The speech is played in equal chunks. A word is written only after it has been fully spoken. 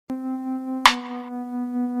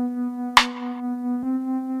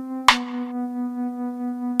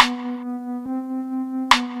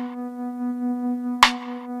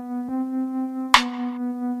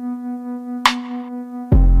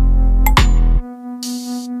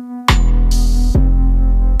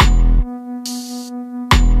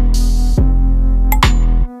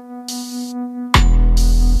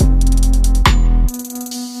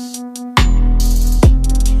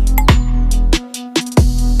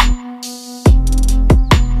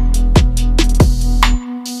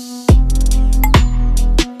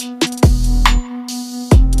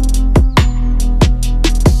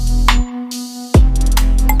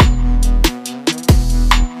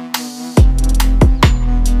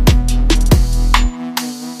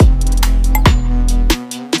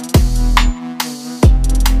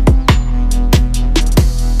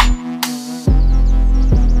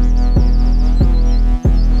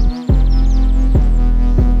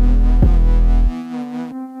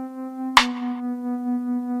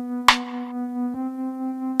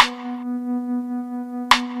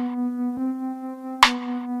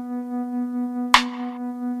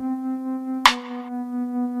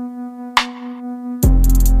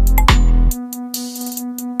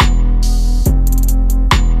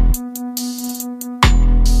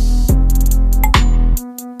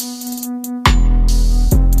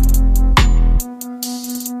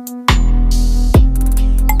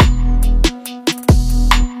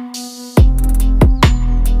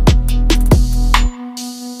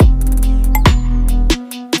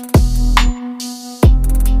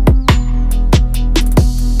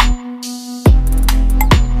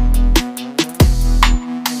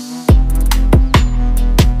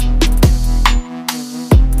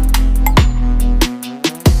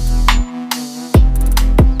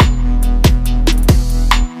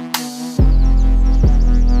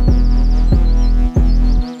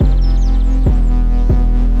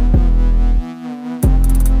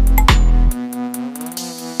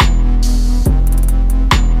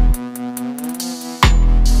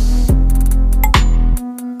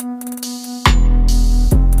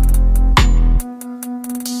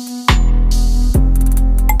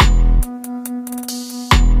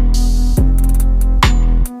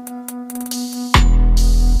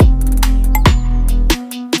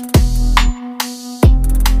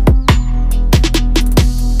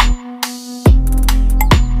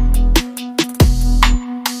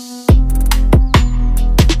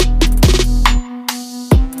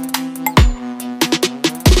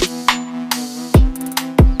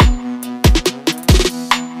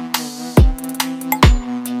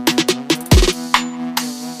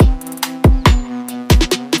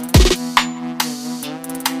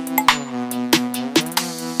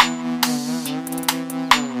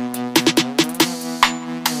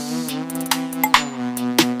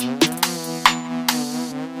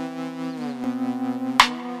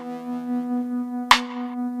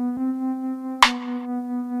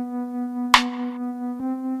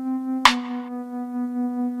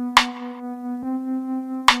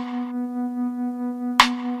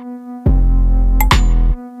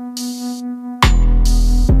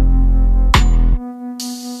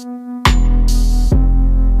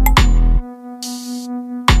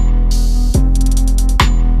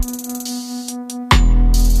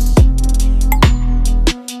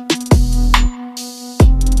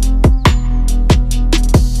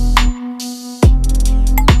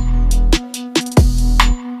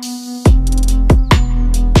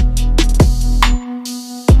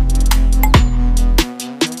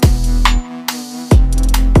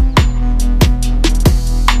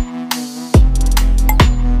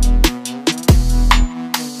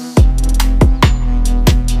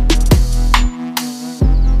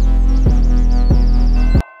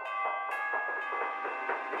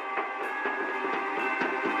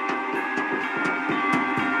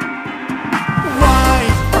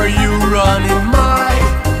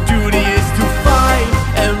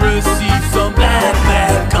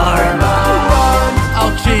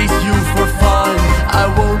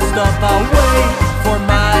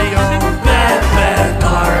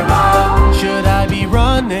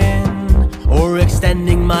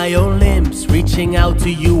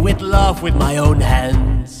love with my own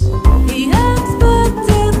hands. He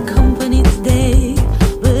expected company today,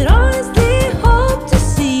 but honestly hope to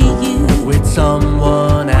see you with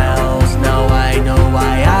someone else. Now I know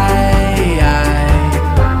why I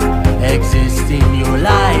exist in your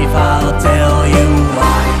life. I'll tell you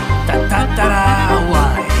why. Da da da da,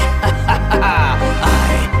 why? I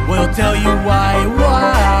will tell you why.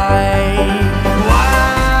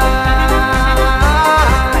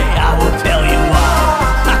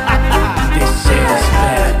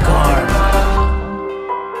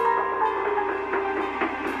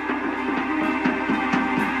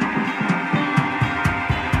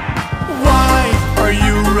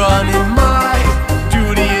 Running, my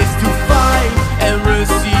duty is to fight and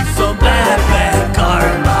receive some bad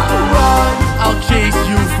karma. Run, I'll chase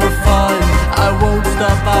you for fun. I won't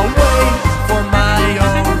stop, I'll wait for my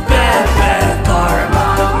own bad karma.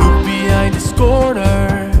 Look behind this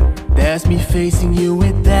corner, there's me facing you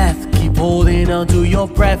with death. Keep holding on to your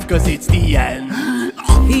breath, cause it's the end.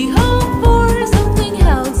 He hoped for something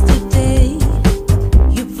else today.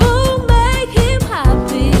 You will make him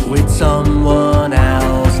happy with someone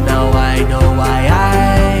else. Now I know why I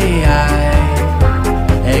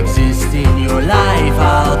exist in your life.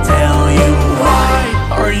 I'll tell you why.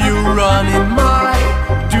 Are you running? My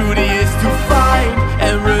duty is to fight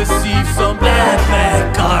and receive some bad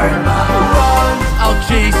karma. Run, I'll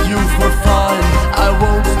chase you for fun. I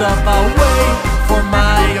won't stop, I'll wait for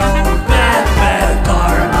my own bad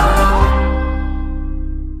karma.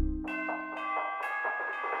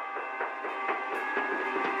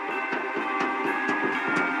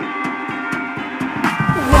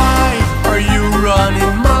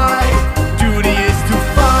 Running, my duty is to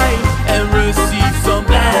fight and receive some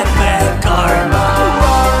bad karma.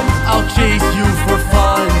 Run, I'll chase you for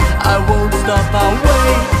fun. I won't stop, I'll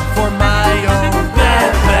wait for my own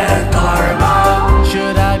bad karma.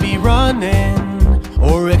 Should I be running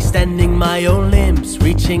or extending my own limbs,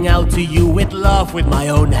 reaching out to you with love with my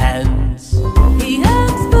own hands? He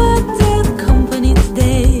expected company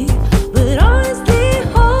today, but honestly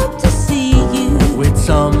hope to see you with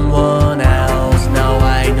someone else. Now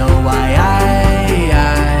I know why I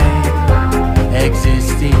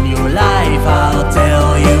exist in your life. I'll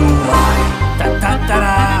tell you why. Da da da da,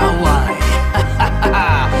 why? I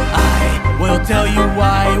will tell you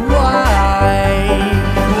why.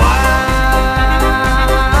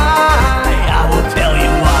 I will tell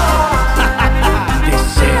you why.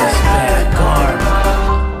 This is bad karma.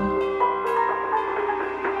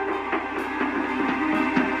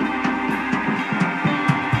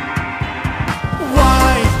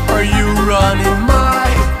 Running, my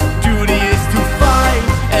duty is to fight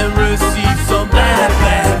and receive some bad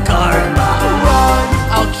karma. Run,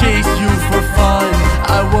 I'll chase you for fun.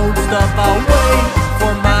 I won't stop, I'll wait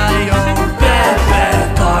for my own bad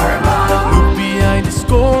karma. Look behind this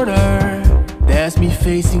corner, there's me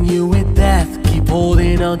facing you with death. Keep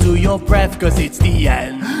holding on to your breath, cause it's the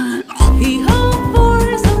end. He hoped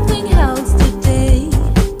for something else today.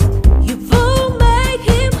 You will make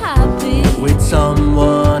him happy with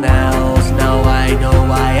someone else. Now I know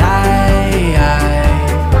why I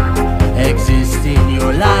exist in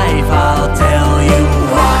your life. I'll tell you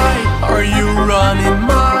why. Are you running?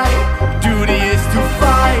 My duty is to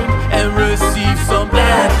fight and receive some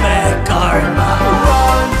bad karma.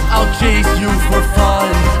 Run, I'll chase you for fun.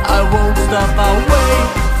 I won't stop, I'll wait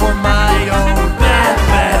for my